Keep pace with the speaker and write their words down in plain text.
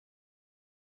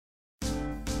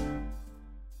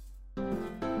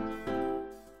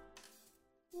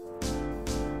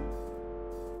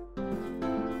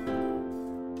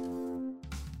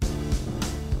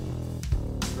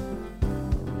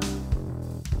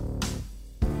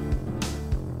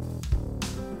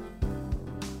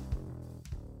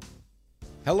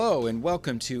Hello and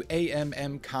welcome to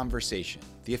AMM Conversation,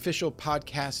 the official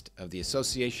podcast of the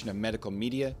Association of Medical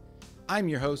Media. I'm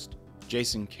your host,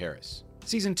 Jason Karras.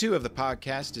 Season 2 of the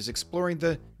podcast is exploring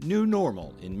the new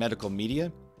normal in medical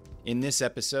media. In this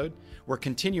episode, we're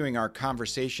continuing our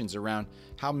conversations around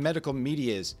how medical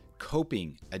media is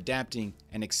coping, adapting,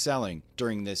 and excelling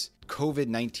during this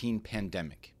COVID-19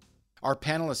 pandemic. Our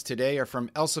panelists today are from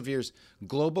Elsevier's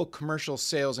Global Commercial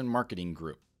Sales and Marketing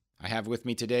Group. I have with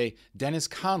me today Dennis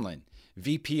Conlin,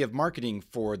 VP of Marketing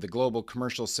for the Global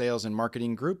Commercial Sales and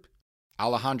Marketing Group,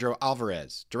 Alejandro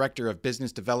Alvarez, Director of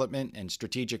Business Development and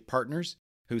Strategic Partners,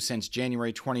 who since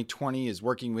January 2020 is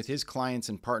working with his clients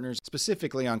and partners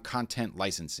specifically on content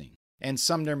licensing, and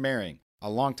Sumner Mehring,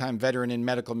 a longtime veteran in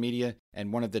medical media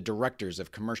and one of the directors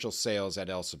of commercial sales at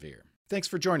Elsevier. Thanks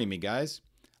for joining me, guys.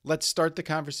 Let's start the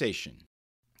conversation.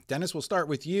 Dennis, we'll start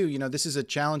with you. This is a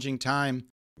challenging time.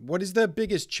 What is the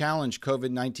biggest challenge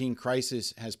COVID-19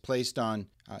 crisis has placed on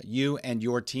you and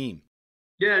your team?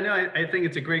 Yeah, no, I think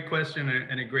it's a great question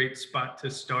and a great spot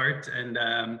to start. And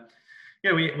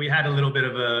we had a little bit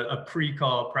of a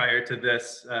pre-call prior to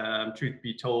this, truth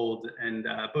be told, and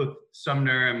both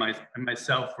Sumner and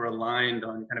myself were aligned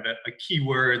on kind of a key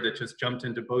word that just jumped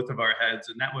into both of our heads,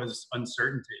 and that was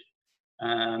uncertainty.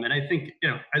 And I think,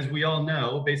 as we all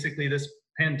know, basically this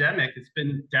pandemic, it's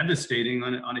been devastating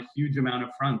on a huge amount of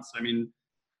fronts. I mean,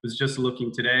 I was just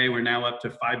looking today, we're now up to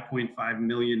 5.5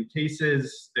 million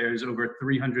cases. There's over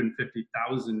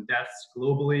 350,000 deaths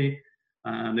globally.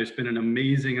 There's been an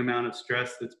amazing amount of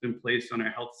stress that's been placed on our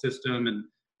health system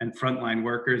and frontline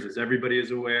workers, as everybody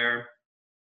is aware.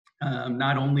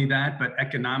 Not only that, but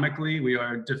economically, we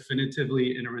are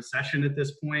definitively in a recession at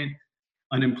this point.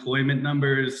 Unemployment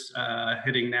numbers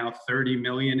hitting now 30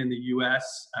 million in the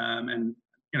US. And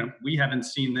we haven't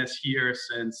seen this here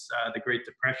since the Great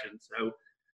Depression. So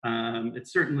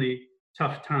it's certainly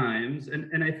tough times.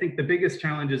 And I think the biggest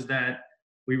challenge is that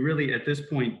we really, at this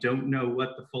point, don't know what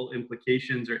the full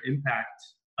implications or impact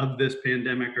of this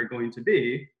pandemic are going to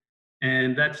be.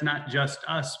 And that's not just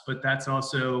us, but that's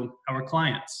also our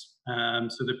clients.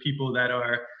 So the people that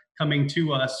are coming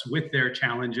to us with their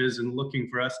challenges and looking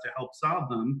for us to help solve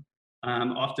them,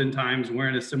 oftentimes we're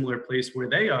in a similar place where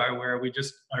they are, where we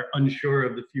just are unsure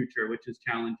of the future, which is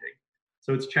challenging.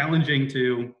 So it's challenging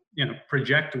to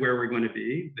project where we're going to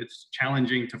be. It's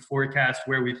challenging to forecast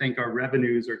where we think our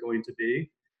revenues are going to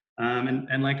be.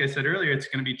 And like I said earlier, it's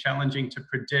going to be challenging to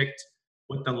predict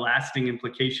what the lasting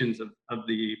implications of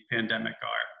the pandemic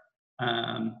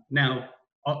are. Now,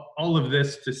 all of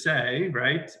this to say,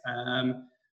 right,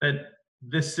 that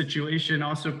this situation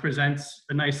also presents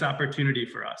a nice opportunity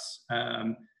for us.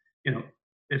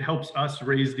 It helps us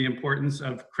raise the importance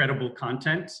of credible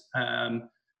content,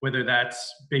 whether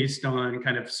that's based on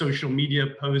kind of social media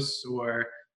posts or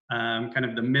kind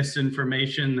of the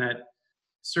misinformation that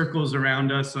circles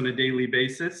around us on a daily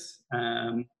basis.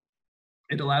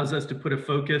 It allows us to put a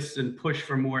focus and push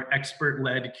for more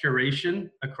expert-led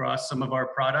curation across some of our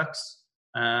products.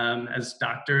 As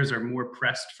doctors are more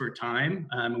pressed for time,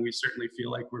 and we certainly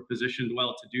feel like we're positioned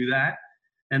well to do that.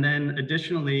 And then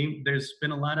additionally, there's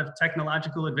been a lot of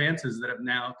technological advances that have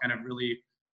now kind of really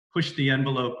pushed the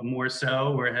envelope more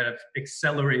so, or have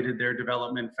accelerated their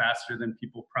development faster than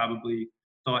people probably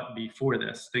thought before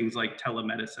this, things like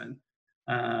telemedicine.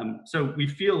 So we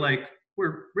feel like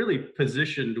we're really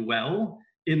positioned well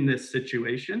in this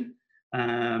situation,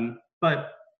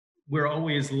 but we're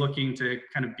always looking to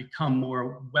kind of become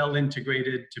more well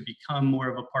integrated, to become more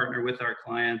of a partner with our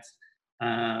clients.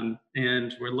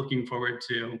 And we're looking forward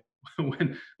to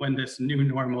when this new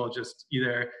normal just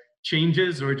either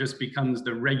changes or just becomes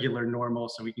the regular normal,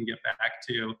 so we can get back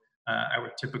to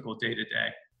our typical day-to-day.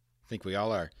 I think we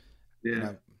all are.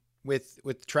 Yeah.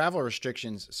 With travel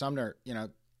restrictions, Sumner,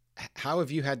 how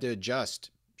have you had to adjust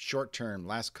short-term,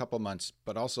 last couple months,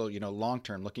 but also,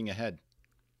 long-term, looking ahead?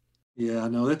 Yeah,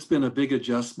 no, that's been a big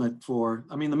adjustment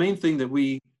the main thing that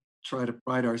we try to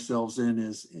pride ourselves in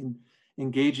is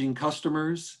engaging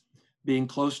customers, being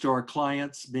close to our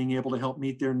clients, being able to help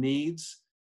meet their needs.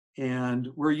 And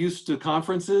we're used to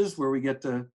conferences where we get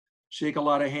to shake a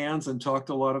lot of hands and talk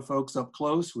to a lot of folks up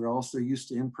close. We're also used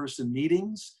to in-person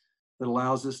meetings that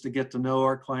allows us to get to know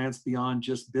our clients beyond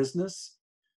just business.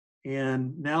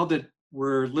 And now that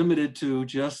we're limited to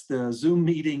just the Zoom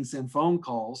meetings and phone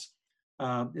calls,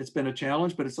 it's been a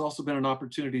challenge, but it's also been an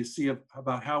opportunity to see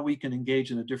about how we can engage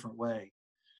in a different way.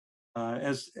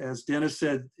 As Dennis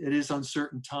said, it is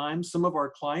uncertain times. Some of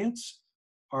our clients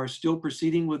are still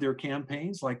proceeding with their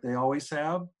campaigns like they always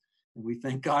have, and we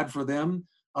thank God for them.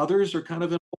 Others are kind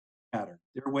of in a pattern.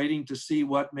 They're waiting to see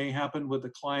what may happen with the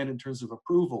client in terms of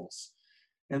approvals.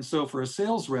 And so for a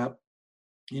sales rep,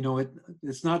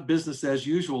 it's not business as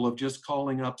usual of just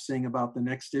calling up, saying about the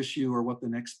next issue or what the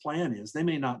next plan is. They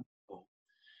may not know.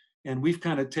 And we've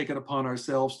kind of taken upon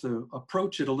ourselves to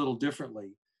approach it a little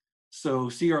differently. So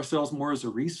see ourselves more as a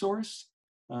resource.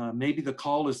 Maybe the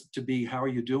call is to be, how are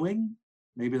you doing?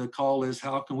 Maybe the call is,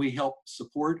 how can we help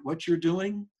support what you're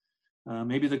doing?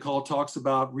 Maybe the call talks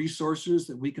about resources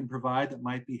that we can provide that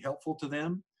might be helpful to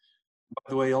them.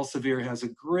 By the way, Elsevier has a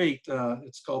great,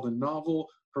 it's called the Novel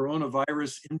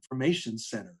Coronavirus Information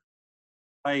Center.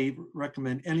 I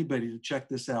recommend anybody to check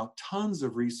this out. Tons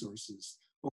of resources,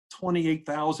 over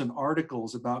 28,000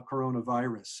 articles about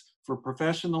coronavirus for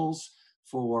professionals,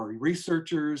 for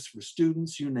researchers, for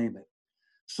students, you name it.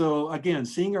 So again,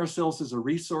 seeing ourselves as a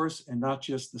resource and not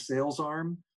just the sales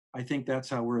arm, I think that's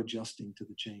how we're adjusting to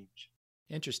the change.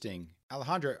 Interesting.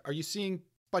 Alejandra, are you seeing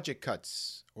budget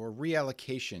cuts or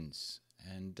reallocations?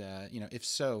 And, if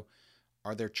so,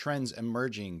 are there trends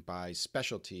emerging by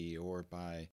specialty or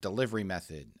by delivery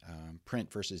method,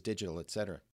 print versus digital, et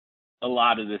cetera? A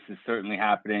lot of this is certainly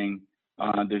happening.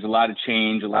 There's a lot of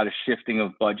change, a lot of shifting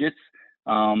of budgets.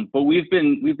 But we've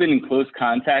been in close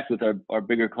contact with our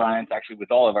bigger clients, actually with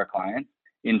all of our clients,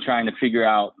 in trying to figure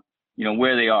out,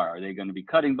 where they are. Are they going to be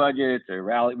cutting budgets or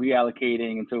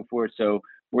reallocating and so forth? So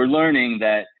we're learning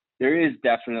that there is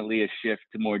definitely a shift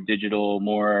to more digital,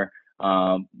 more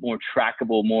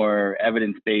trackable, more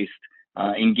evidence-based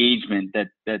engagement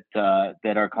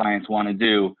that our clients want to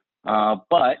do.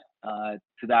 But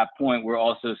to that point, we're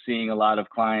also seeing a lot of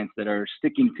clients that are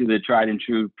sticking to the tried and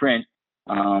true print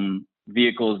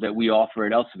vehicles that we offer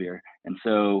at Elsevier. And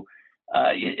so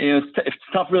it's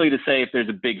tough really to say if there's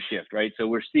a big shift, right? So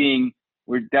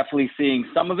we're definitely seeing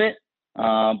some of it,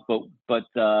 but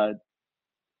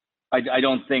I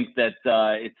don't think that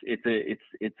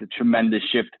it's a tremendous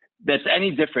shift that's any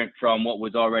different from what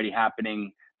was already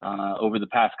happening over the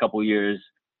past couple of years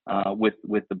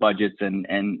with the budgets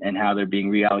and how they're being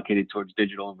reallocated towards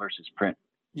digital versus print.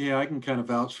 Yeah, I can kind of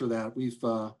vouch for that. We've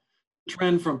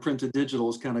trend from print to digital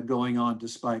is kind of going on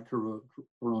despite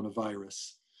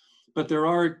coronavirus. But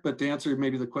to answer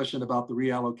maybe the question about the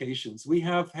reallocations, we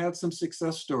have had some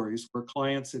success stories where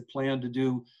clients had planned to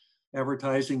do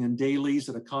advertising in dailies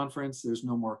at a conference. There's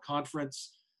no more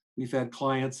conference. We've had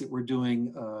clients that were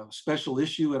doing a special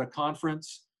issue at a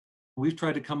conference. We've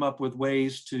tried to come up with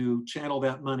ways to channel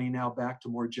that money now back to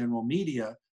more general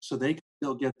media so they can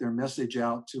still get their message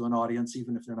out to an audience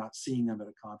even if they're not seeing them at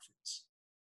a conference.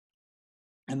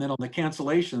 And then on the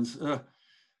cancellations,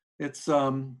 it's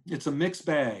a mixed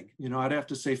bag. I'd have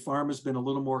to say pharma's been a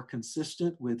little more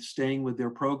consistent with staying with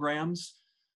their programs.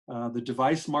 The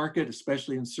device market,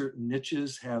 especially in certain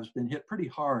niches, has been hit pretty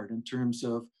hard in terms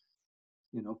of,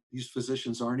 these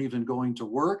physicians aren't even going to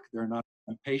work. They're not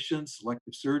on patients.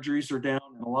 Elective surgeries are down.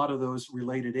 And a lot of those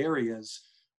related areas,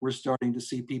 we're starting to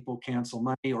see people cancel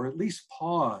money or at least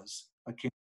pause a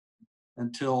campaign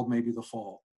until maybe the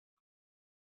fall.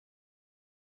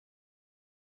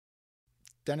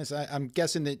 Dennis, I'm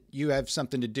guessing that you have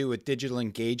something to do with digital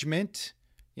engagement.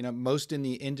 Most in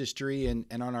the industry and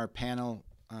on our panel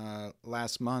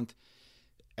last month,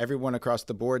 everyone across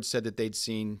the board said that they'd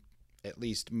seen at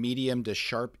least medium to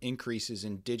sharp increases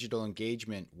in digital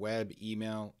engagement, web,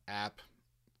 email, app,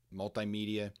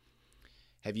 multimedia.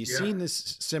 Have you seen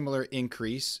this similar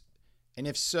increase? And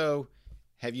if so,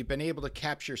 have you been able to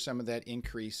capture some of that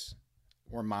increase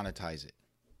or monetize it?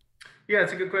 Yeah,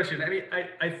 it's a good question. I mean,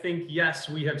 I think, yes,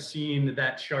 we have seen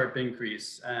that sharp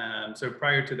increase. So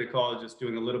prior to the call, just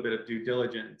doing a little bit of due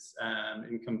diligence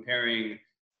in comparing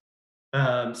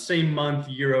same month,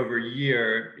 year over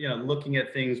year, looking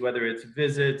at things, whether it's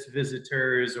visits,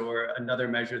 visitors, or another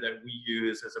measure that we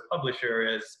use as a publisher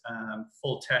is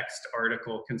full text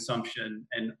article consumption.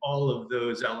 And all of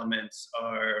those elements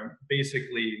are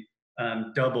basically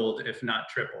doubled, if not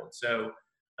tripled. So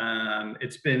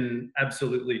it's been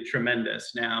absolutely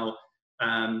tremendous. Now,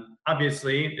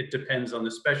 obviously, it depends on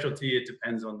the specialty. It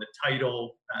depends on the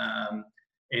title.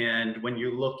 And when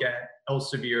you look at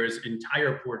Elsevier's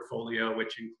entire portfolio,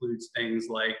 which includes things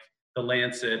like The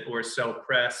Lancet or Cell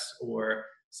Press or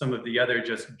some of the other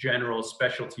just general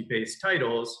specialty-based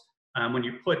titles, when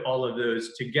you put all of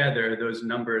those together, those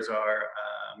numbers are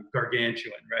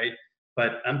gargantuan, right?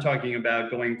 But I'm talking about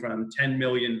going from 10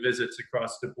 million visits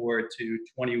across the board to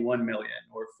 21 million,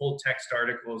 or full text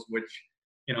articles, which,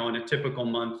 in a typical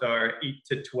month are 8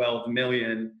 to 12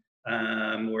 million,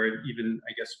 or even,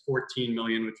 I guess, 14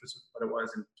 million, which was what it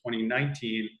was in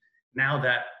 2019. Now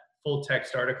that full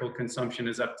text article consumption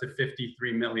is up to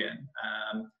 53 million.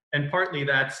 And partly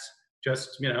that's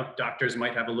just, doctors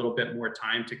might have a little bit more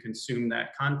time to consume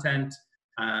that content.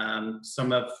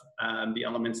 some of the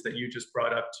elements that you just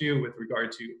brought up too, with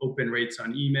regard to open rates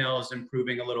on emails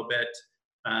improving a little bit.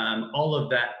 All of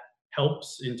that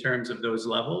helps in terms of those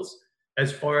levels.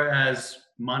 As far as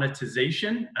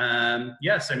monetization,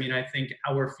 yes, I mean, I think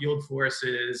our field force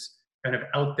is kind of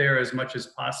out there as much as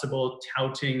possible,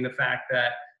 touting the fact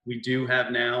that we do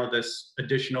have now this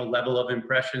additional level of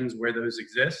impressions where those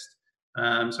exist.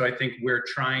 So I think we're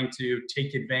trying to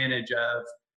take advantage of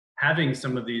having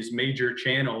some of these major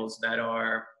channels that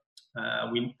are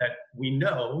that we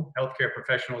know healthcare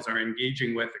professionals are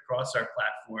engaging with across our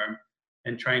platform,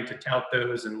 and trying to tout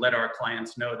those and let our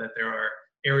clients know that there are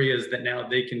areas that now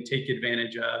they can take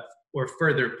advantage of or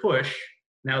further push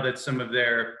now that some of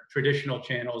their traditional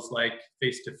channels like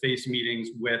face-to-face meetings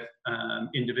with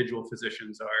individual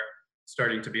physicians are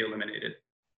starting to be eliminated.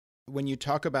 When you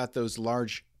talk about those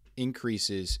large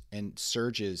increases and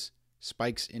surges,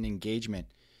 spikes in engagement,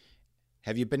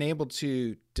 have you been able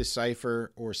to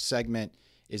decipher or segment,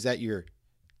 is that your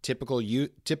typical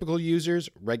users,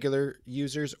 regular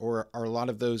users, or are a lot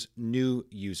of those new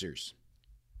users?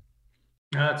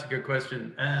 That's a good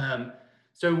question.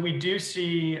 So we do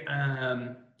see,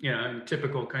 in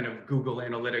typical kind of Google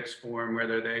Analytics form,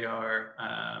 whether they are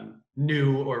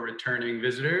new or returning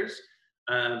visitors.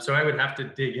 So I would have to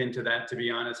dig into that, to be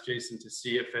honest, Jason, to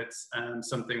see if it's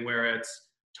something where it's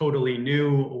totally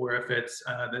new or if it's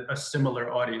a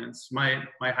similar audience. My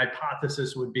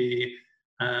hypothesis would be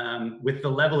with the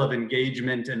level of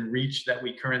engagement and reach that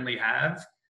we currently have,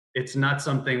 it's not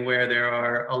something where there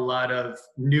are a lot of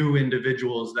new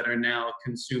individuals that are now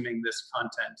consuming this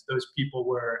content. Those people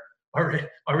were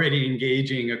already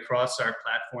engaging across our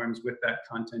platforms with that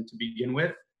content to begin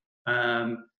with.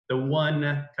 The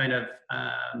one kind of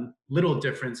little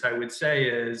difference I would say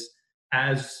is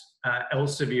as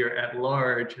Elsevier at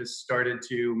large has started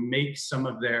to make some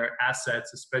of their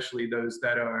assets, especially those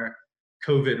that are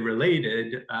COVID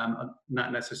related,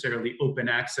 not necessarily open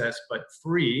access, but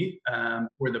free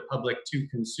for the public to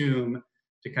consume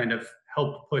to kind of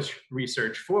help push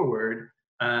research forward,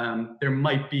 there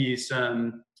might be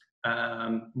some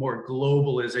more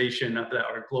globalization of that,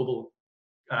 or global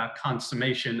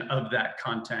consummation of that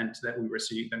content that we were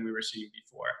seeing than we were seeing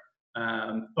before.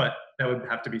 But that would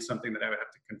have to be something that I would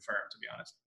have to confirm, to be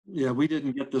honest. Yeah, we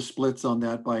didn't get the splits on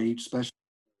that by each specialty.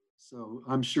 So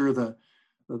I'm sure the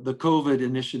COVID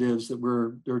initiatives that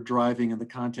they're driving and the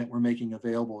content we're making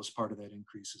available is part of that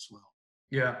increase as well.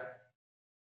 Yeah.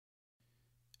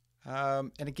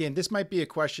 And again, this might be a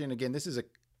question. Again, this is a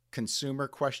consumer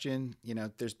question.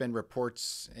 There's been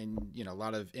reports and, a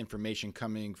lot of information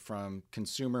coming from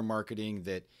consumer marketing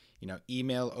that,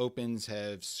 email opens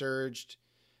have surged,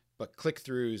 but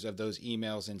click-throughs of those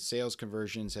emails and sales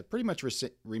conversions have pretty much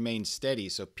remained steady.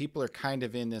 So people are kind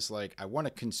of in this, like, I want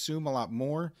to consume a lot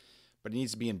more, but it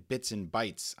needs to be in bits and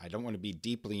bytes. I don't want to be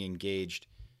deeply engaged.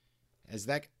 Has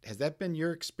that been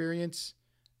your experience?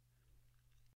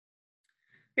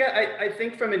 Yeah, I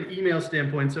think from an email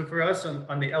standpoint, so for us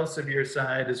on the Elsevier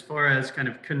side, as far as kind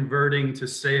of converting to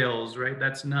sales, right,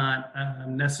 that's not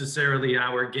necessarily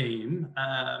our game.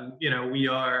 We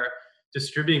are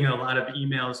distributing a lot of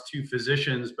emails to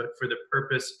physicians, but for the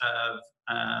purpose of,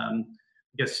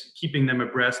 keeping them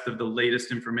abreast of the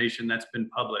latest information that's been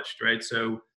published, right?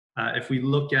 So if we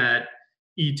look at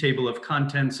e-table of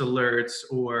contents alerts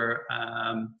or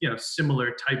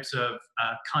similar types of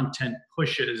content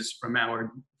pushes from our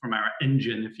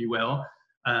engine, if you will,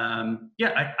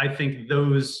 I think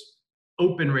those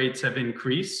open rates have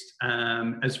increased.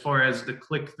 As far as the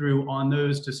click-through on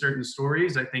those to certain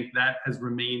stories, I think that has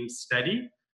remained steady.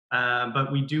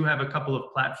 But we do have a couple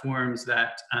of platforms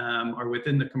that are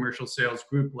within the commercial sales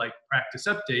group, like Practice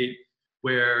Update,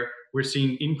 where we're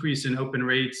seeing increase in open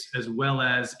rates as well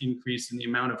as increase in the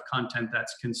amount of content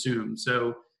that's consumed.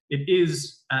 So it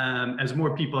is, as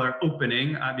more people are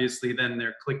opening, obviously then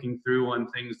they're clicking through on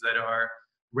things that are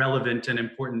relevant and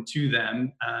important to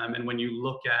them. And when you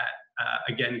look at,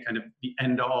 again, kind of the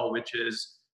end all, which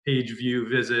is page view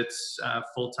visits,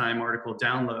 full-time article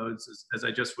downloads, as I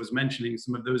just was mentioning,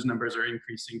 some of those numbers are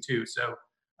increasing too. So,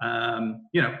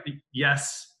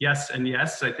 yes, and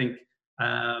yes, I think,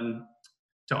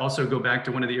 to also go back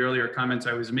to one of the earlier comments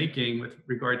I was making with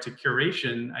regard to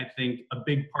curation, I think a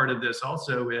big part of this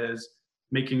also is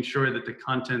making sure that the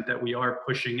content that we are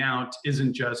pushing out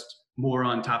isn't just more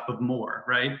on top of more,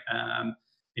 right?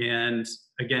 And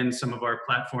again, some of our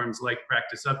platforms like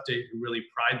Practice Update, who really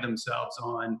pride themselves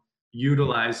on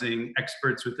utilizing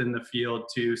experts within the field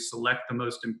to select the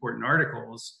most important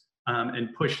articles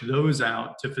and push those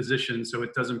out to physicians so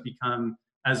it doesn't become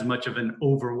as much of an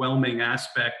overwhelming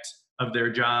aspect of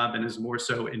their job and is more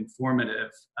so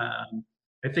informative.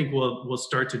 I think we'll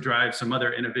start to drive some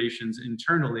other innovations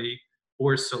internally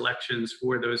or selections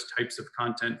for those types of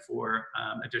content for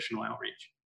additional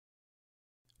outreach.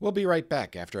 We'll be right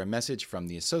back after a message from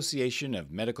the Association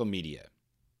of Medical Media.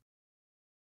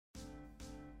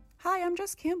 Hi, I'm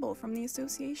Jess Campbell from the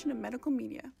Association of Medical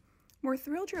Media. We're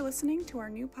thrilled you're listening to our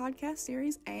new podcast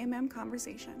series, AMM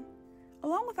Conversation.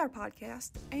 Along with our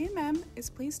podcast, AMM is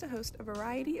pleased to host a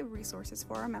variety of resources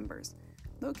for our members,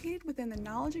 located within the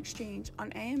Knowledge Exchange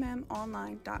on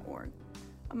ammonline.org.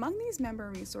 Among these member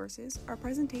resources are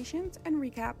presentations and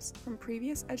recaps from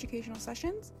previous educational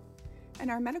sessions,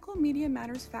 and our Medical Media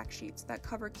Matters fact sheets that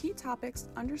cover key topics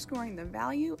underscoring the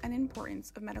value and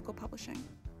importance of medical publishing.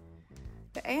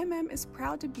 The AMM is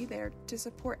proud to be there to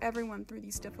support everyone through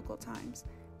these difficult times,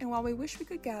 and while we wish we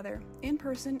could gather in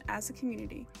person as a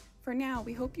community, for now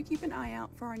we hope you keep an eye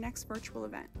out for our next virtual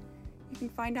event. You can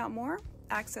find out more,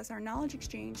 access our Knowledge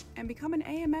Exchange, and become an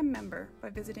AMM member by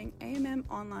visiting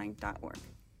ammonline.org.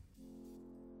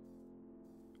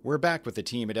 We're back with the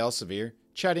team at Elsevier,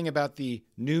 chatting about the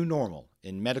new normal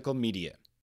in medical media.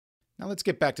 Now let's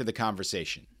get back to the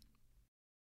conversation.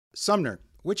 Sumner,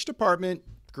 which department,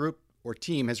 group, or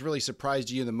team has really surprised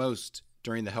you the most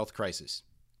during the health crisis?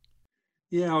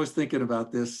 Yeah, I was thinking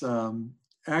about this.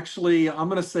 Actually, I'm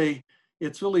going to say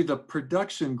it's really the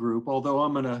production group, although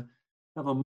I'm going to have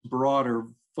a broader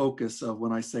focus of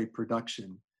when I say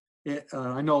production.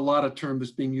 I know a lot of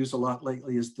terms being used a lot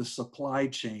lately is the supply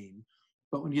chain.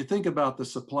 But when you think about the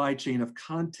supply chain of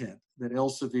content that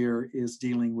Elsevier is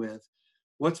dealing with,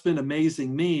 what's been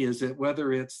amazing me is that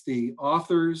whether it's the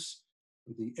authors,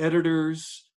 or the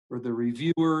editors, or the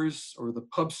reviewers, or the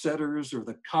pub setters, or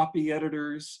the copy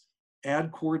editors,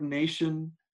 ad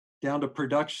coordination, down to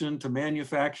production, to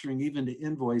manufacturing, even to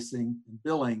invoicing and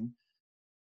billing,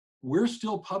 we're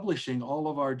still publishing all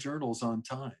of our journals on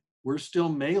time. We're still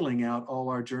mailing out all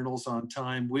our journals on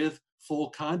time with full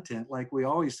content like we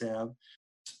always have,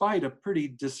 despite a pretty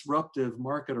disruptive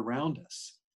market around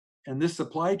us. And this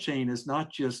supply chain is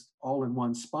not just all in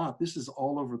one spot. This is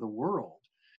all over the world.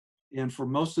 And for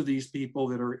most of these people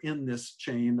that are in this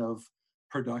chain of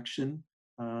production,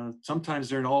 sometimes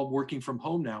they're all working from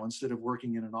home now instead of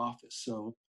working in an office.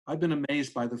 So I've been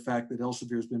amazed by the fact that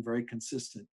Elsevier has been very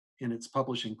consistent in its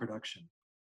publishing production.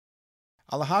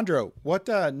 Alejandro, what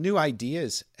new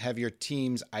ideas have your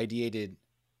teams ideated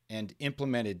and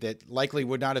implemented that likely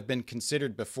would not have been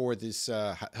considered before this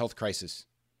health crisis?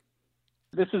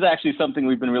 This is actually something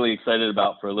we've been really excited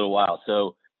about for a little while.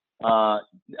 So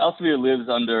Elsevier lives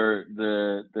under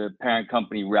the parent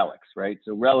company Relix, right?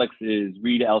 So Relix is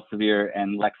Reed Elsevier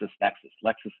and LexisNexis.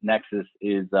 LexisNexis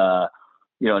is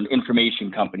an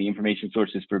information company, information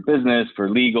sources for business, for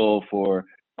legal, for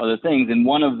other things. And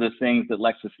one of the things that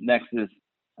LexisNexis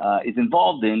is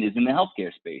involved in is in the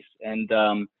healthcare space. And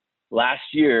last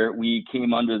year, we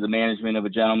came under the management of a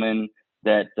gentleman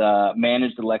that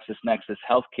managed the LexisNexis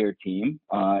healthcare team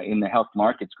in the health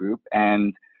markets group.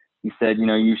 And he said,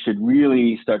 you should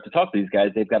really start to talk to these guys.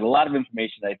 They've got a lot of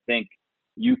information. I think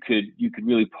you could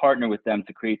really partner with them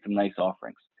to create some nice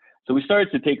offerings. So we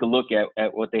started to take a look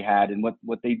at what they had, and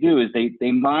what they do is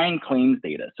they mine claims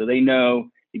data. So they know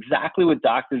exactly what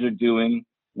doctors are doing,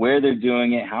 where they're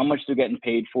doing it, how much they're getting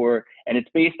paid for, and it's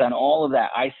based on all of that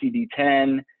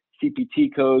ICD-10,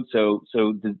 CPT codes, so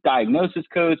the diagnosis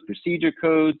codes, procedure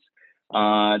codes,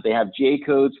 they have J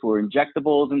codes for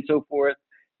injectables and so forth.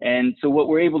 And so what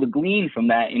we're able to glean from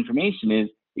that information is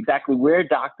exactly where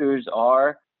doctors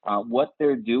are, what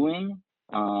they're doing,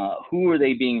 who are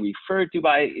they being referred to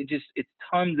by. It's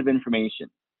tons of information.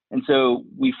 And so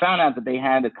we found out that they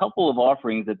had a couple of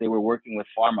offerings that they were working with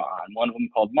pharma on, one of them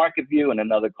called Market View and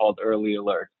another called Early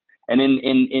Alert. And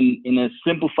in a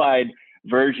simplified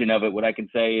version of it, what I can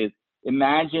say is,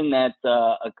 imagine that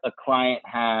a client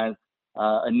has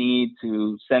a need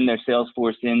to send their sales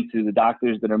force into the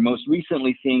doctors that are most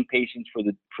recently seeing patients for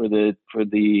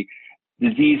the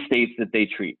disease states that they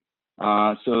treat.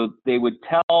 So they would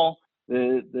tell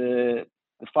the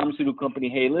pharmaceutical company,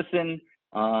 hey, listen,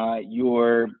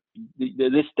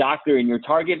 this doctor in your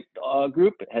target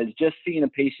group has just seen a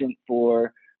patient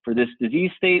for this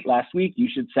disease state last week. You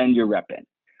should send your rep in.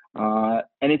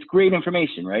 And it's great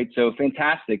information, right? So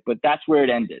fantastic, but that's where it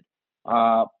ended.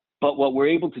 But what we're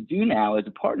able to do now as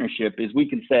a partnership is we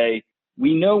can say,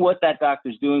 we know what that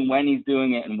doctor's doing, when he's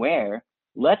doing it, and where.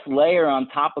 Let's layer on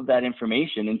top of that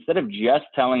information, instead of just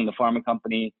telling the pharma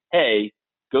company, hey,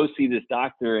 go see this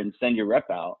doctor and send your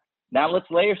rep out. Now let's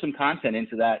layer some content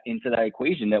into that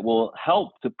equation that will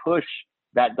help to push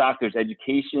that doctor's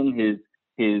education,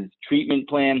 his treatment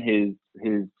plan,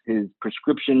 his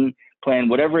prescription plan,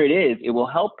 whatever it is. It will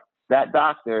help that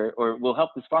doctor, or we'll help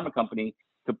this pharma company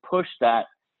to push that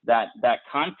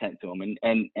content to them.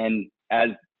 And as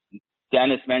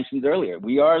Dennis mentioned earlier,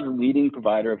 we are the leading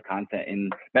provider of content in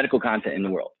medical content in the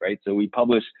world, right? So we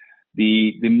publish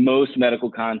the most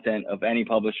medical content of any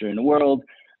publisher in the world.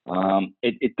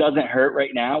 It doesn't hurt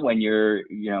right now when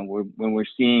when we're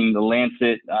seeing the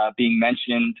Lancet being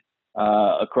mentioned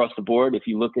across the board. If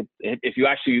you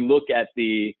actually look at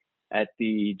the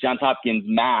Johns Hopkins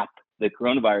map, the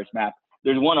coronavirus map,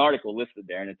 there's one article listed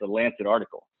there, and it's a Lancet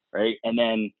article, right? And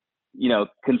then,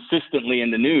 consistently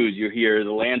in the news, you hear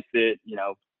the Lancet,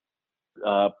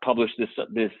 publish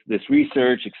this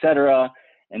research, et cetera.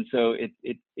 And so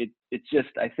it's just,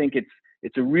 I think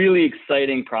it's a really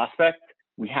exciting prospect.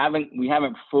 We haven't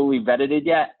fully vetted it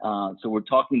yet. So we're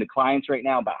talking to clients right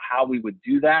now about how we would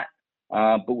do that.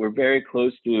 But we're very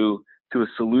close to a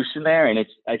solution there. And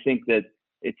I think that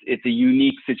it's a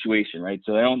unique situation, right?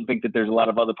 So I don't think that there's a lot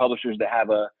of other publishers that have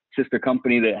a sister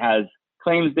company that has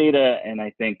claims data. And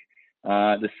I think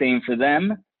the same for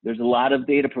them. There's a lot of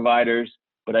data providers,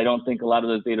 but I don't think a lot of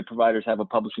those data providers have a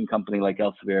publishing company like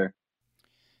Elsevier.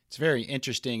 It's very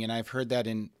interesting, and I've heard that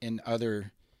in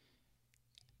other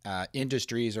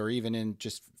industries, or even in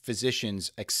just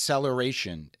physicians,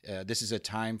 acceleration. This is a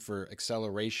time for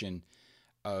acceleration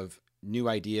of new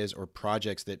ideas or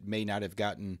projects that may not have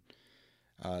gotten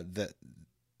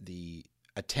the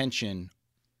attention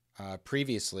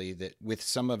previously, that with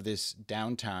some of this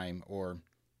downtime or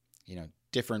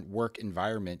different work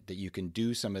environment, that you can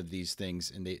do some of these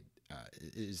things. And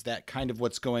is that kind of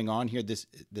what's going on here? This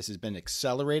has been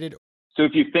accelerated. So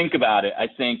if you think about it, I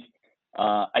think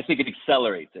it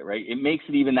accelerates it, right? It makes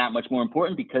it even that much more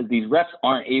important because these reps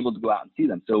aren't able to go out and see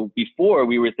them. So before,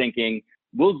 we were thinking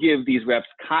we'll give these reps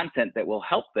content that will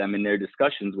help them in their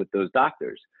discussions with those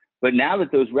doctors. But now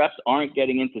that those reps aren't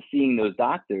getting into seeing those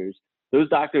doctors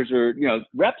are,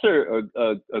 reps are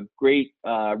a great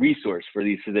resource for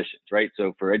these physicians, right?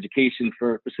 So for education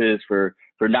purposes, for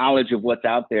knowledge of what's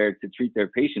out there to treat their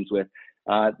patients with,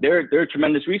 they're a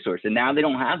tremendous resource, and now they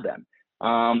don't have them.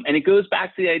 And it goes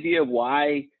back to the idea of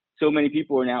why so many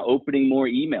people are now opening more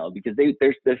email, because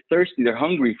they're thirsty, they're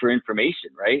hungry for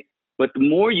information, right? But the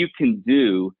more you can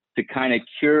do to kind of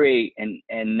curate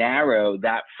and narrow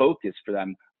that focus for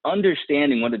them,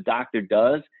 understanding what a doctor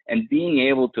does and being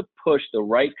able to push the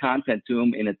right content to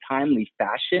them in a timely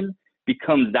fashion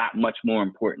becomes that much more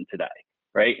important today,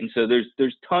 right? And so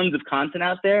there's tons of content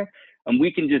out there, and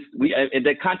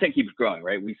the content keeps growing,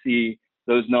 right? We see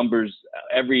those numbers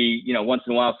every, once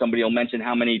in a while somebody will mention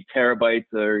how many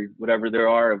terabytes or whatever there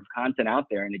are of content out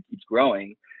there, and it keeps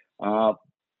growing.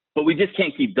 But we just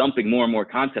can't keep dumping more and more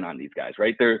content on these guys,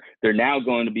 right? They're now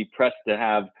going to be pressed to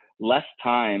have less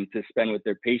time to spend with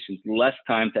their patients, less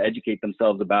time to educate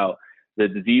themselves about the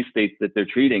disease states that they're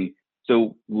treating.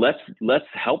 So let's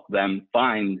help them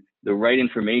find the right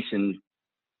information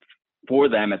for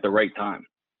them at the right time.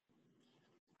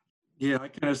 Yeah, I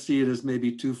kind of see it as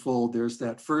maybe twofold. There's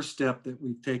that first step that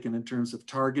we've taken in terms of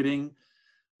targeting.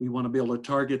 We want to be able to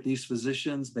target these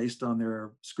physicians based on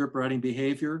their script writing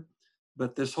behavior.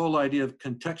 But this whole idea of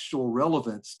contextual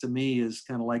relevance, to me, is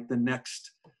kind of like the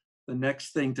next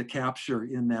thing to capture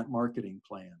in that marketing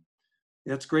plan.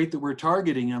 It's great that we're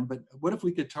targeting them, but what if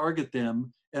we could target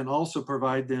them and also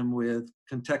provide them with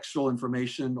contextual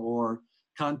information or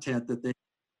content that they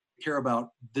care about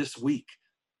this week?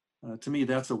 To me,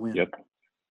 that's a win. Yep.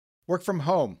 Work from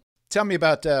home. Tell me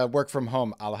about work from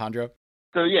home, Alejandro.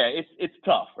 So yeah, it's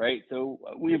tough, right? So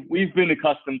we've been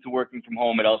accustomed to working from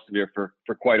home at Elsevier for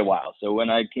quite a while. So when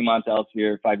I came on to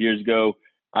Elsevier 5 years ago,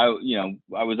 I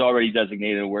was already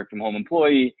designated a work from home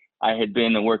employee. I had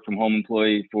been a work from home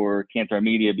employee for Kantar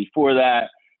Media before that.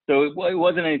 So it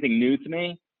wasn't anything new to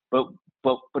me, but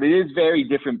it is very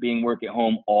different being work at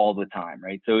home all the time,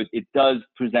 right? So it does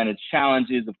present its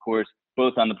challenges, of course,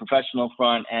 both on the professional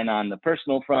front and on the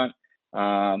personal front.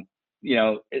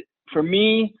 For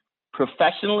me,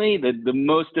 professionally, the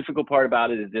most difficult part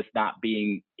about it is just not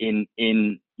being in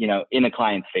a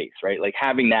client's face, right? Like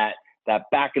having that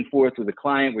back and forth with the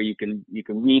client where you can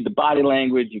read the body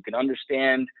language, you can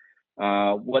understand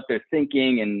what they're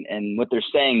thinking and what they're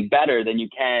saying better than you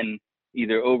can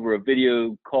either over a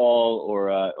video call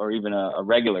or even a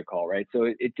regular call, right?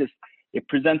 So it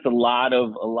presents a lot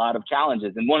of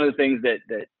challenges. And one of the things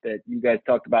that you guys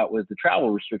talked about was the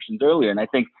travel restrictions earlier. And I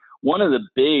think one of the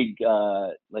big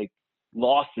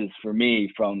losses for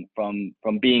me from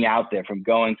being out there, from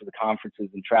going to the conferences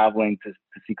and traveling to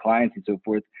see clients and so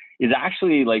forth, is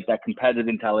actually like that competitive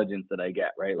intelligence that I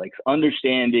get, right? Like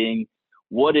understanding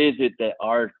what is it that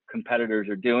our competitors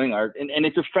are doing, and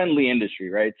it's a friendly industry,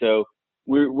 right? So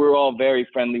we're all very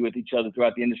friendly with each other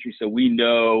throughout the industry. So we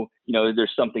know,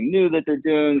 there's something new that they're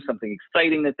doing, something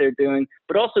exciting that they're doing,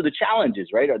 but also the challenges,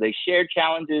 right? Are they shared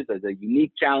challenges? Are they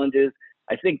unique challenges?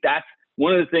 I think that's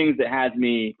one of the things that has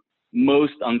me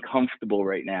most uncomfortable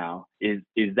right now is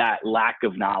that lack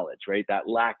of knowledge, right? That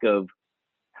lack of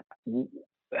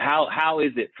how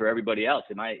is it for everybody else?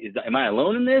 Am I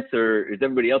alone in this, or is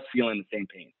everybody else feeling the same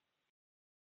pain?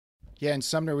 Yeah, and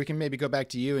Sumner, we can maybe go back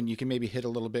to you, and you can maybe hit a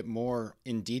little bit more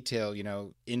in detail,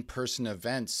 in-person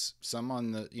events. Some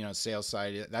on the, sales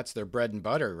side, that's their bread and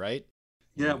butter, right?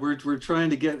 Yeah, we're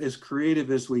trying to get as creative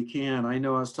as we can. I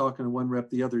know I was talking to one rep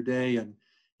the other day, and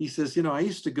he says, I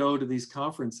used to go to these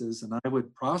conferences and I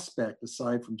would prospect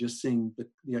aside from just seeing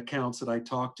the accounts that I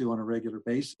talk to on a regular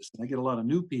basis. And I get a lot of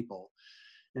new people.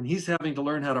 And he's having to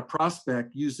learn how to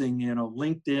prospect using,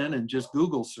 LinkedIn and just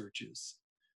Google searches.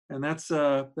 And that's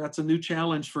a new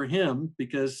challenge for him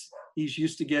because he's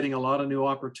used to getting a lot of new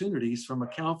opportunities from a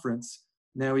conference.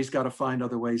 Now he's got to find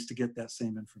other ways to get that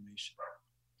same information.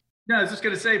 No, I was just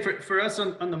going to say for us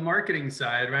on the marketing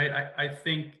side, right? I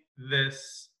think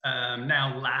this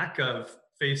now lack of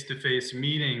face-to-face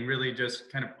meeting really just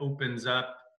kind of opens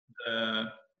up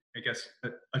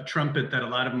a trumpet that a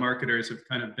lot of marketers have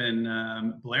kind of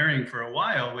been blaring for a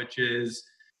while, which is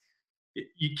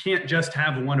you can't just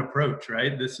have one approach,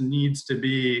 right? This needs to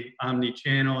be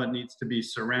omni-channel. It needs to be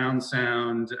surround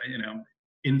sound,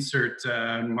 insert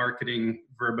marketing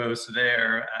verbose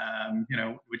there,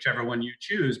 whichever one you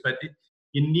choose. But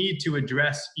you need to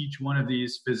address each one of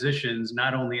these physicians,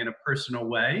 not only in a personal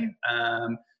way,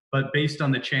 but based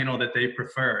on the channel that they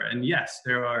prefer. And yes,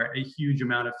 there are a huge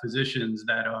amount of physicians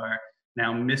that are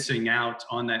now missing out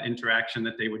on that interaction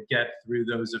that they would get through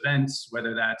those events,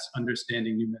 whether that's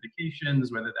understanding new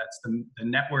medications, whether that's the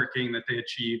networking that they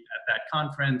achieved at that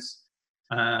conference.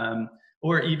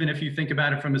 Or even if you think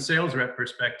about it from a sales rep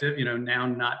perspective, now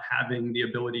not having the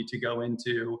ability to go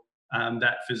into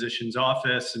that physician's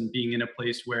office and being in a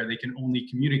place where they can only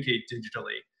communicate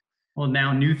digitally. Well,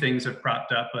 now new things have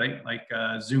propped up, like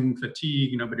Zoom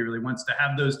fatigue. Nobody really wants to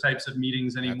have those types of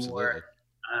meetings anymore.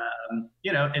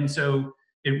 And so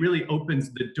it really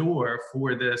opens the door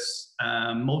for this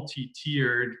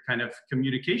multi-tiered kind of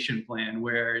communication plan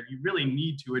where you really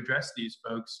need to address these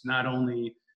folks, not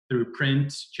only through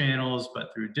print channels,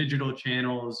 but through digital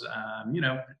channels,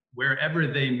 wherever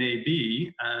they may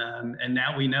be. And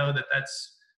now we know that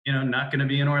that's, not going to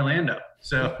be in Orlando.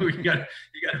 So you got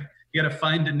to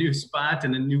find a new spot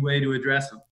and a new way to address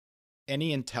them.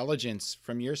 Any intelligence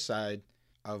from your side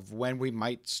of when we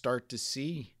might start to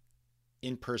see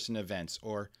in-person events,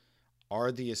 or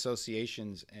are the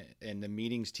associations and the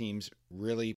meetings teams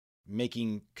really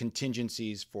making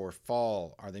contingencies for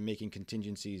fall? Are they making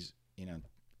contingencies,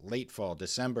 late fall,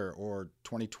 December, or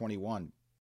 2021?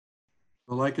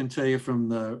 Well, I can tell you from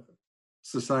the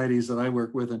societies that I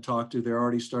work with and talk to, they're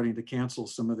already starting to cancel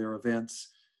some of their events,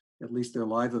 at least their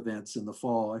live events in the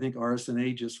fall. I think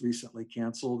RSNA just recently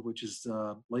canceled, which is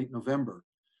late November.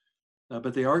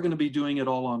 But they are going to be doing it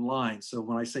all online. So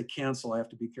when I say cancel, I have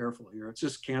to be careful here. It's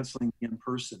just canceling in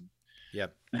person.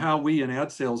 Yep. And how we in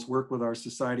ad sales work with our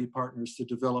society partners to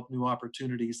develop new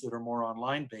opportunities that are more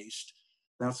online based,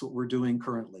 that's what we're doing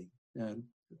currently. And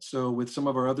so with some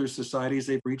of our other societies,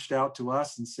 they've reached out to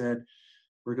us and said,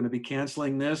 we're going to be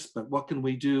canceling this, but what can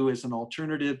we do as an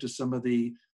alternative to some of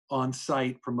the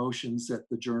on-site promotions that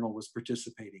the journal was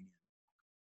participating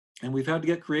in? And we've had to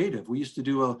get creative. We used to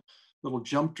do a little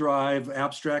jump drive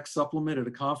abstract supplement at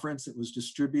a conference that was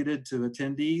distributed to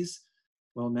attendees.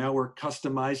 Well, now we're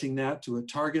customizing that to a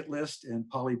target list and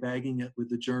polybagging it with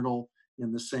the journal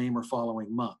in the same or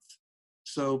following month.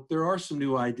 So there are some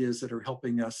new ideas that are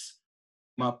helping us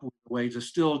come up with a way to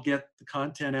still get the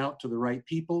content out to the right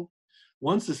people.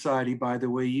 One society, by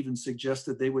the way, even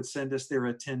suggested they would send us their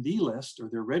attendee list or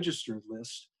their registered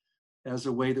list as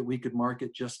a way that we could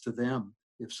market just to them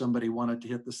if somebody wanted to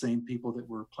hit the same people that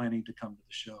were planning to come to the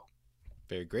show.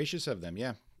 Very gracious of them,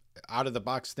 yeah. Out of the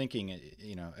box thinking,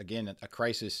 again, a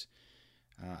crisis,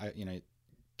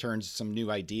 turns some new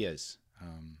ideas.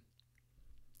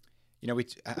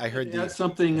 I heard that's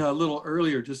something a little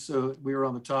earlier, just so we were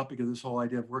on the topic of this whole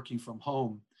idea of working from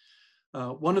home.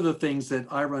 One of the things that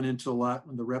I run into a lot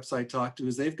when the reps I talk to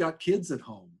is they've got kids at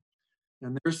home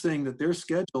and they're saying that their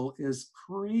schedule is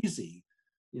crazy.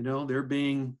 They're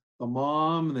being the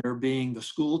mom, they're being the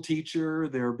school teacher,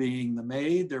 they're being the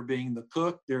maid, they're being the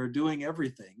cook, they're doing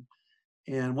everything.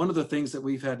 And one of the things that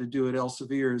we've had to do at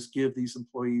Elsevier is give these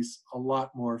employees a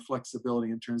lot more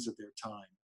flexibility in terms of their time.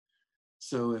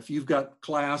 So if you've got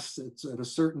class, it's at a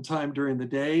certain time during the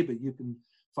day, but you can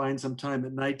find some time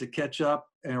at night to catch up,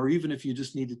 or even if you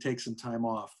just need to take some time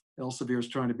off. Elsevier is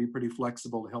trying to be pretty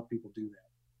flexible to help people do that.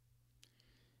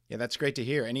 Yeah, that's great to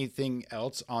hear. Anything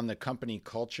else on the company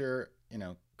culture,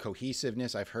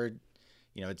 cohesiveness? I've heard,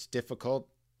 it's difficult,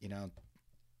 you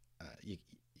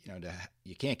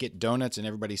can't get donuts and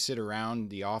everybody sit around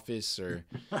the office or,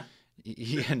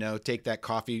 take that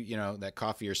coffee, that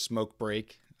coffee or smoke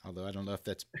break. Although I don't know if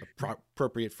that's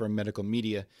appropriate for a medical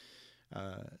media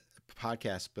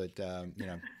podcast, but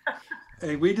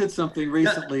Hey, we did something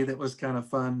recently that was kind of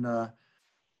fun.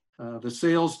 The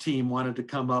sales team wanted to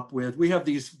come up with, we have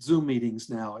these Zoom meetings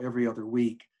now every other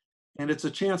week, and it's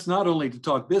a chance not only to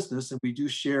talk business, and we do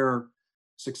share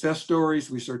success stories,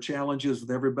 we share challenges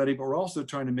with everybody, but we're also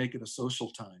trying to make it a social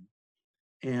time.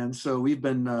 And so we've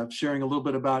been sharing a little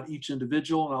bit about each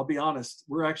individual, and I'll be honest,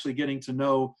 we're actually getting to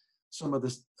know some of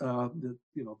this, the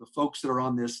folks that are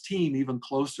on this team even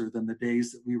closer than the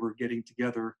days that we were getting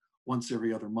together once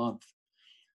every other month.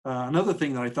 Another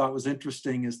thing that I thought was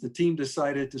interesting is the team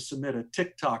decided to submit a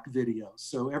TikTok video.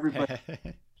 So everybody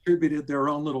contributed their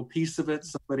own little piece of it.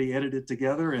 Somebody edited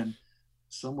together, and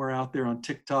somewhere out there on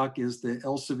TikTok is the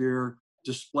Elsevier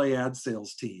display ad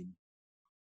sales team.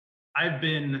 I've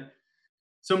been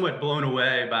somewhat blown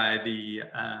away by the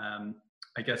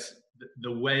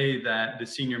way that the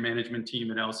senior management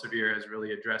team at Elsevier has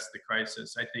really addressed the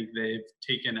crisis. I think they've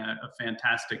taken a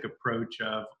fantastic approach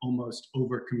of almost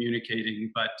over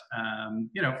communicating, but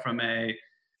from a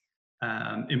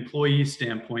employee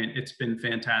standpoint, it's been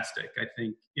fantastic. I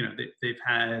think they've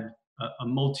had a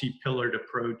multi-pillared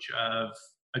approach of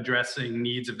addressing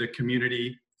needs of the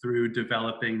community through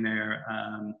developing their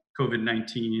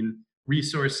COVID-19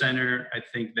 resource center. I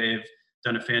think they've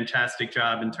done a fantastic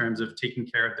job in terms of taking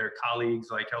care of their colleagues,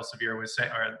 like Elsevier was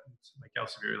saying, or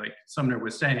like Sumner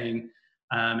was saying,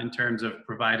 in terms of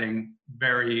providing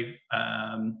very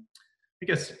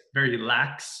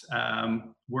lax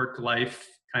work-life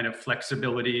kind of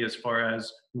flexibility as far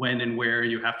as when and where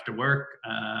you have to work,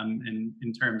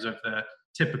 in terms of the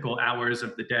typical hours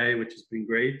of the day, which has been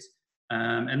great.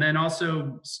 And then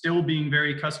also still being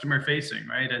very customer facing,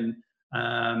 right? And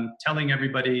telling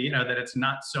everybody, that it's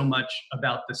not so much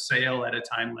about the sale at a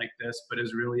time like this, but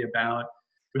is really about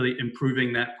really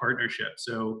improving that partnership.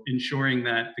 So ensuring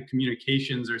that the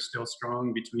communications are still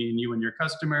strong between you and your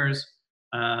customers,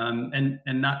 and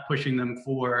not pushing them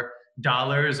for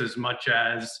dollars as much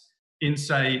as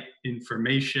insight,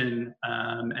 information,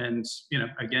 and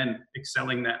again,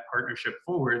 excelling that partnership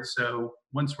forward. So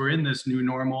once we're in this new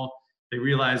normal, they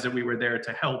realize that we were there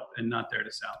to help and not there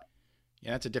to sell.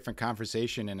 Yeah, it's a different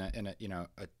conversation and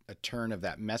a turn of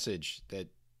that message that,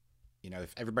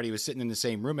 if everybody was sitting in the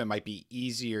same room, it might be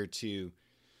easier to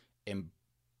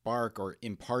embark or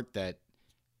impart that.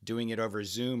 Doing it over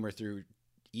Zoom or through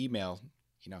email,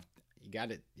 you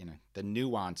got it, the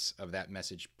nuance of that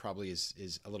message probably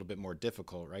is a little bit more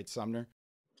difficult, right, Sumner?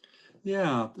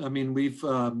 Yeah, I mean, we've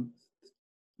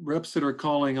reps that are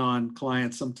calling on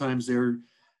clients, sometimes they're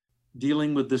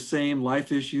dealing with the same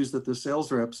life issues that the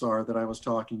sales reps are that I was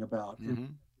talking about. Mm-hmm.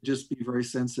 And just be very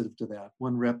sensitive to that.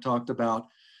 One rep talked about,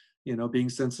 being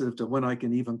sensitive to when I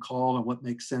can even call and what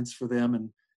makes sense for them.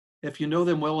 And if you know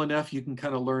them well enough, you can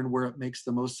kind of learn where it makes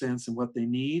the most sense and what they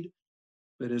need.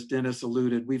 But as Dennis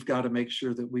alluded, we've got to make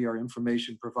sure that we are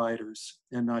information providers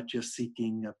and not just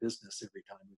seeking a business every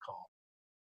time we call.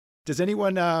 Does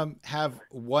anyone have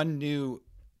one new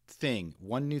thing,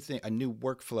 a new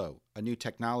workflow, a new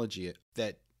technology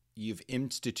that you've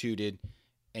instituted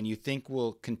and you think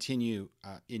will continue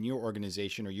in your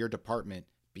organization or your department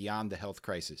beyond the health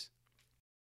crisis?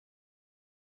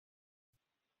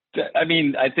 I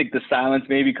mean, I think the silence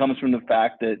maybe comes from the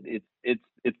fact that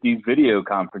it's these video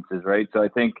conferences, right? So I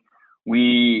think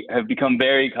we have become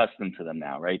very accustomed to them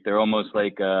now, right? They're almost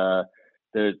like they're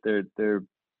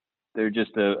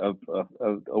just a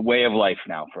way of life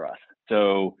now for us.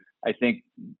 So I think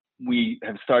we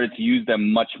have started to use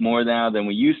them much more now than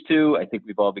we used to. I think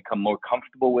we've all become more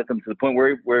comfortable with them to the point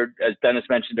where, as Dennis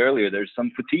mentioned earlier, there's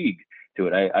some fatigue to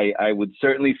it. I would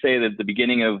certainly say that at the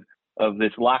beginning of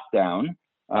this lockdown,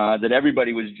 that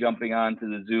everybody was jumping onto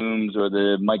the Zooms or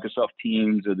the Microsoft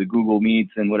Teams or the Google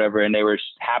Meets and whatever, and they were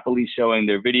happily showing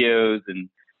their videos and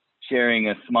sharing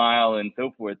a smile and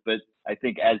so forth. But I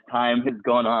think as time has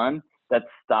gone on, that's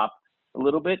stopped a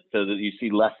little bit, so that you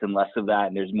see less and less of that,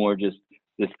 and there's more just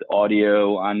this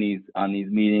audio on these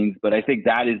meetings. But I think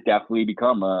that has definitely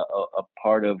become a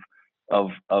part of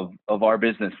our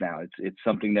business now. It's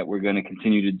something that we're going to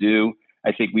continue to do.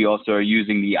 I think we also are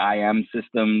using the IM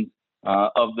systems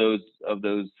of those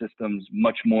systems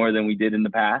much more than we did in the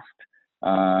past.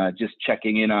 just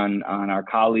checking in on our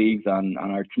colleagues, on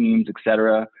our teams, et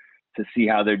cetera, to see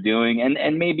how they're doing,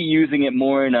 and maybe using it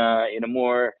more in a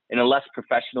less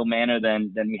professional manner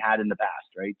than we had in the past,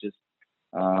 right? Just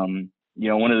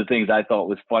one of the things I thought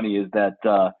was funny is that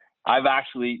I've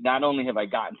actually, not only have I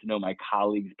gotten to know my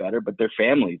colleagues better, but their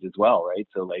families as well, right?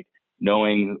 So like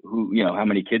knowing who, how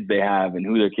many kids they have and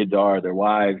who their kids are, their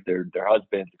wives, their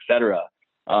husbands, et cetera.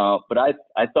 But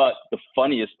I thought the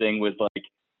funniest thing was like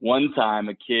one time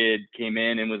a kid came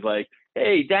in and was like,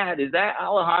 "Hey, Dad, is that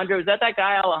Alejandro? Is that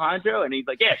guy Alejandro?" And he's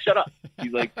like, "Yeah, shut up."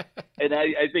 He's like, and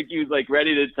I think he was like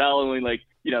ready to tell him, like,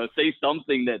 say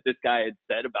something that this guy had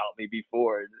said about me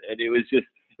before. And it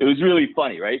was really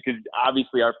funny, right? Because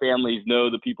obviously our families know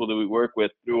the people that we work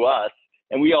with through us,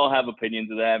 and we all have opinions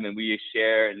of them, and we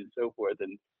share and so forth.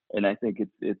 And I think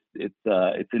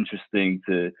it's interesting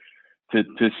to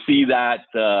see that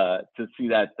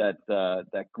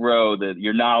grow, that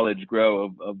your knowledge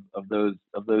grow of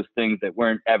those things that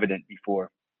weren't evident before.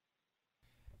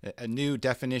 A new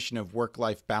definition of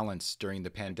work-life balance during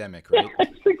the pandemic, right? Yes,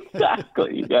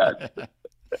 exactly. Yes.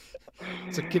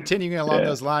 So continuing along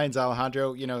those lines,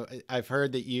 Alejandro, I've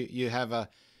heard that you have a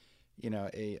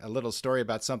little story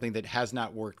about something that has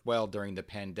not worked well during the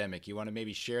pandemic. You want to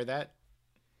maybe share that?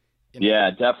 Yeah,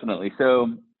 definitely.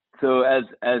 So as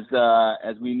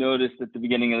we noticed at the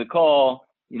beginning of the call,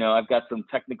 I've got some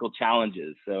technical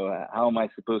challenges. So how am I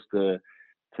supposed to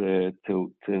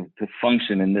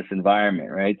function in this environment,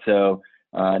 right? So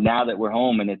now that we're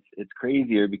home, and it's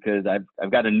crazier because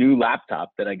I've got a new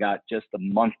laptop that I got just a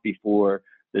month before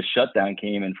the shutdown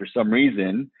came, and for some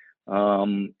reason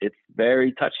it's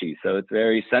very touchy. So it's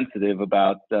very sensitive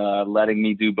about letting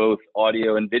me do both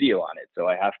audio and video on it. So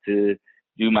I have to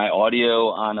do my audio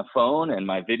on a phone and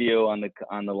my video on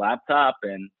the laptop,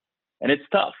 and it's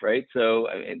tough, right? So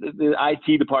the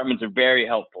IT departments are very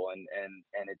helpful, and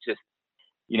it just,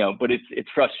 but it's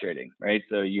frustrating, right?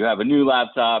 So you have a new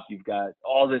laptop, you've got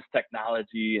all this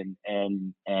technology,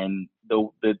 and the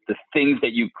things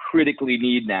that you critically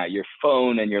need now, your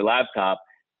phone and your laptop,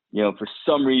 for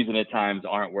some reason at times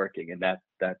aren't working, and that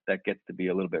gets to be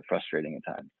a little bit frustrating at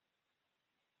times.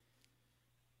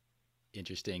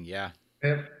 Interesting, yeah.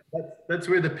 Yeah, that's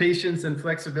where the patience and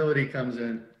flexibility comes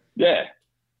in. Yeah.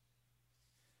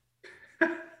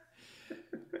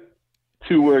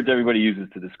 2 words everybody uses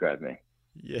to describe me.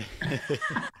 Yeah.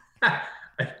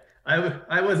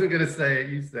 I wasn't going to say it.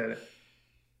 You said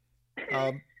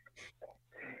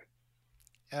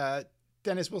it.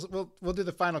 Dennis, we'll do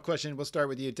the final question. We'll start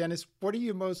with you. Dennis, what are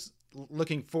you most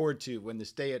looking forward to when the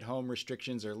stay-at-home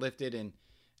restrictions are lifted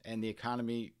and the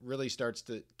economy really starts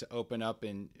to open up,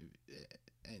 and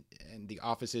the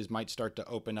offices might start to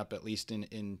open up, at least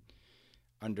in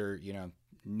under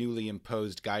newly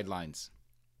imposed guidelines?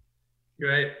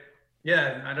 Right.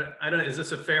 Yeah. I don't. Is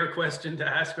this a fair question to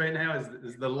ask right now?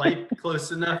 Is the light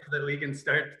close enough that we can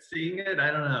start seeing it?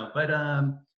 I don't know. But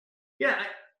yeah,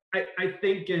 I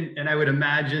think, and I would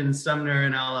imagine Sumner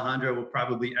and Alejandro will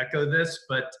probably echo this,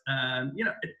 but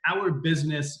our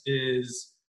business is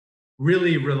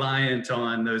really reliant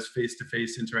on those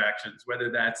face-to-face interactions, whether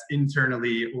that's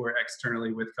internally or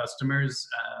externally with customers,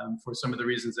 for some of the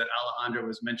reasons that Alejandro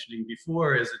was mentioning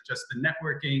before. Is it just the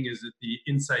networking? Is it the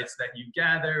insights that you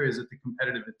gather? Is it the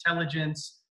competitive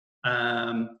intelligence?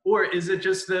 Or is it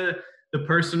just the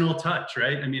personal touch,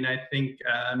 right? I mean, I think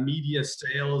media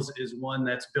sales is one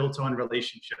that's built on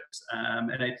relationships.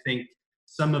 And I think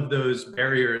some of those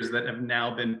barriers that have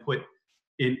now been put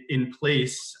in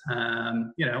place,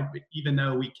 even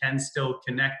though we can still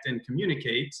connect and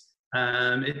communicate,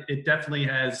 it definitely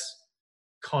has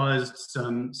caused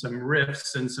some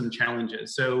rifts and some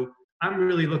challenges. So I'm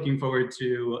really looking forward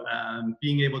to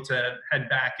being able to head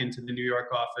back into the New York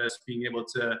office, being able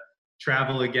to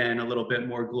travel again a little bit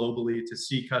more globally, to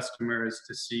see customers,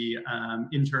 to see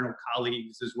internal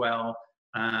colleagues as well.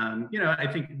 I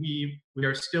think we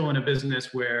are still in a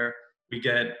business where we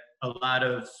get a lot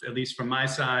of, at least from my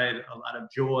side, a lot of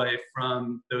joy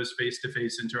from those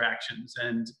face-to-face interactions.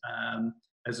 And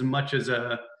as much as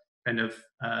a kind of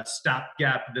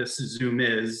stopgap this Zoom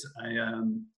is,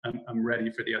 I'm ready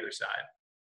for the other side.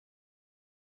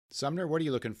 Sumner, what are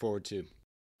you looking forward to?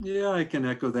 Yeah, I can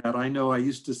echo that. I know I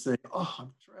used to say, "Oh,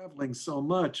 I'm traveling so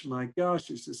much. My gosh,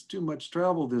 there's just too much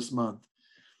travel this month."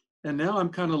 And now I'm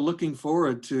kind of looking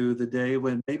forward to the day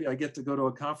when maybe I get to go to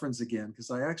a conference again, because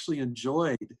I actually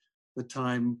enjoyed the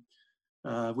time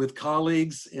with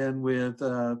colleagues and with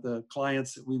the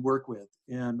clients that we work with.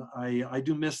 And I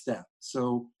do miss that.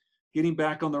 So getting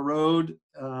back on the road,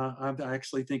 I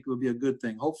actually think it would be a good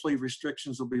thing. Hopefully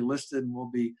restrictions will be lifted and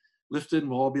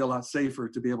we'll all be a lot safer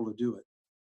to be able to do it.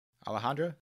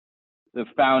 Alejandra? The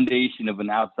foundation of an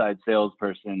outside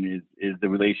salesperson is the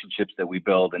relationships that we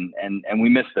build, and we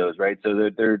miss those, right? So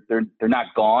they're not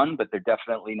gone, but they're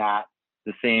definitely not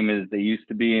the same as they used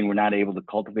to be, and we're not able to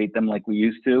cultivate them like we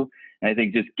used to. And I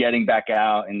think just getting back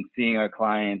out and seeing our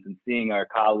clients and seeing our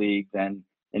colleagues and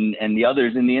the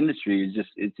others in the industry is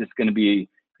just going to be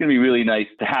really nice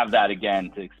to have that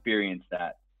again, to experience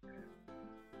that.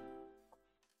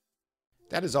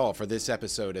 That is all for this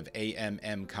episode of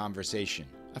AMM Conversation,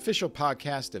 official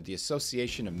podcast of the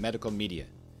Association of Medical Media.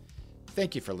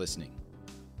 Thank you for listening.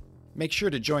 Make sure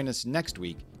to join us next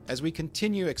week as we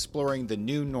continue exploring the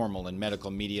new normal in medical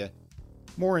media.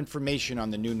 More information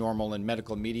on the new normal in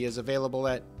medical media is available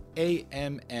at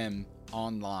ammonline.org.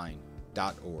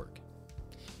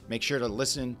 Make sure to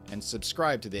listen and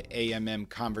subscribe to the AMM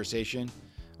Conversation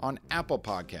on Apple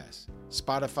Podcasts,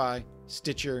 Spotify,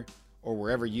 Stitcher, or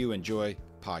wherever you enjoy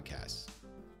podcasts.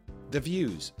 The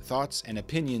views, thoughts, and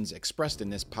opinions expressed in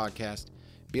this podcast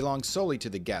belong solely to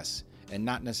the guests and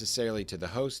not necessarily to the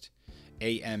host,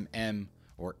 AMM,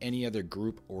 or any other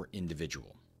group or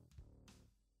individual.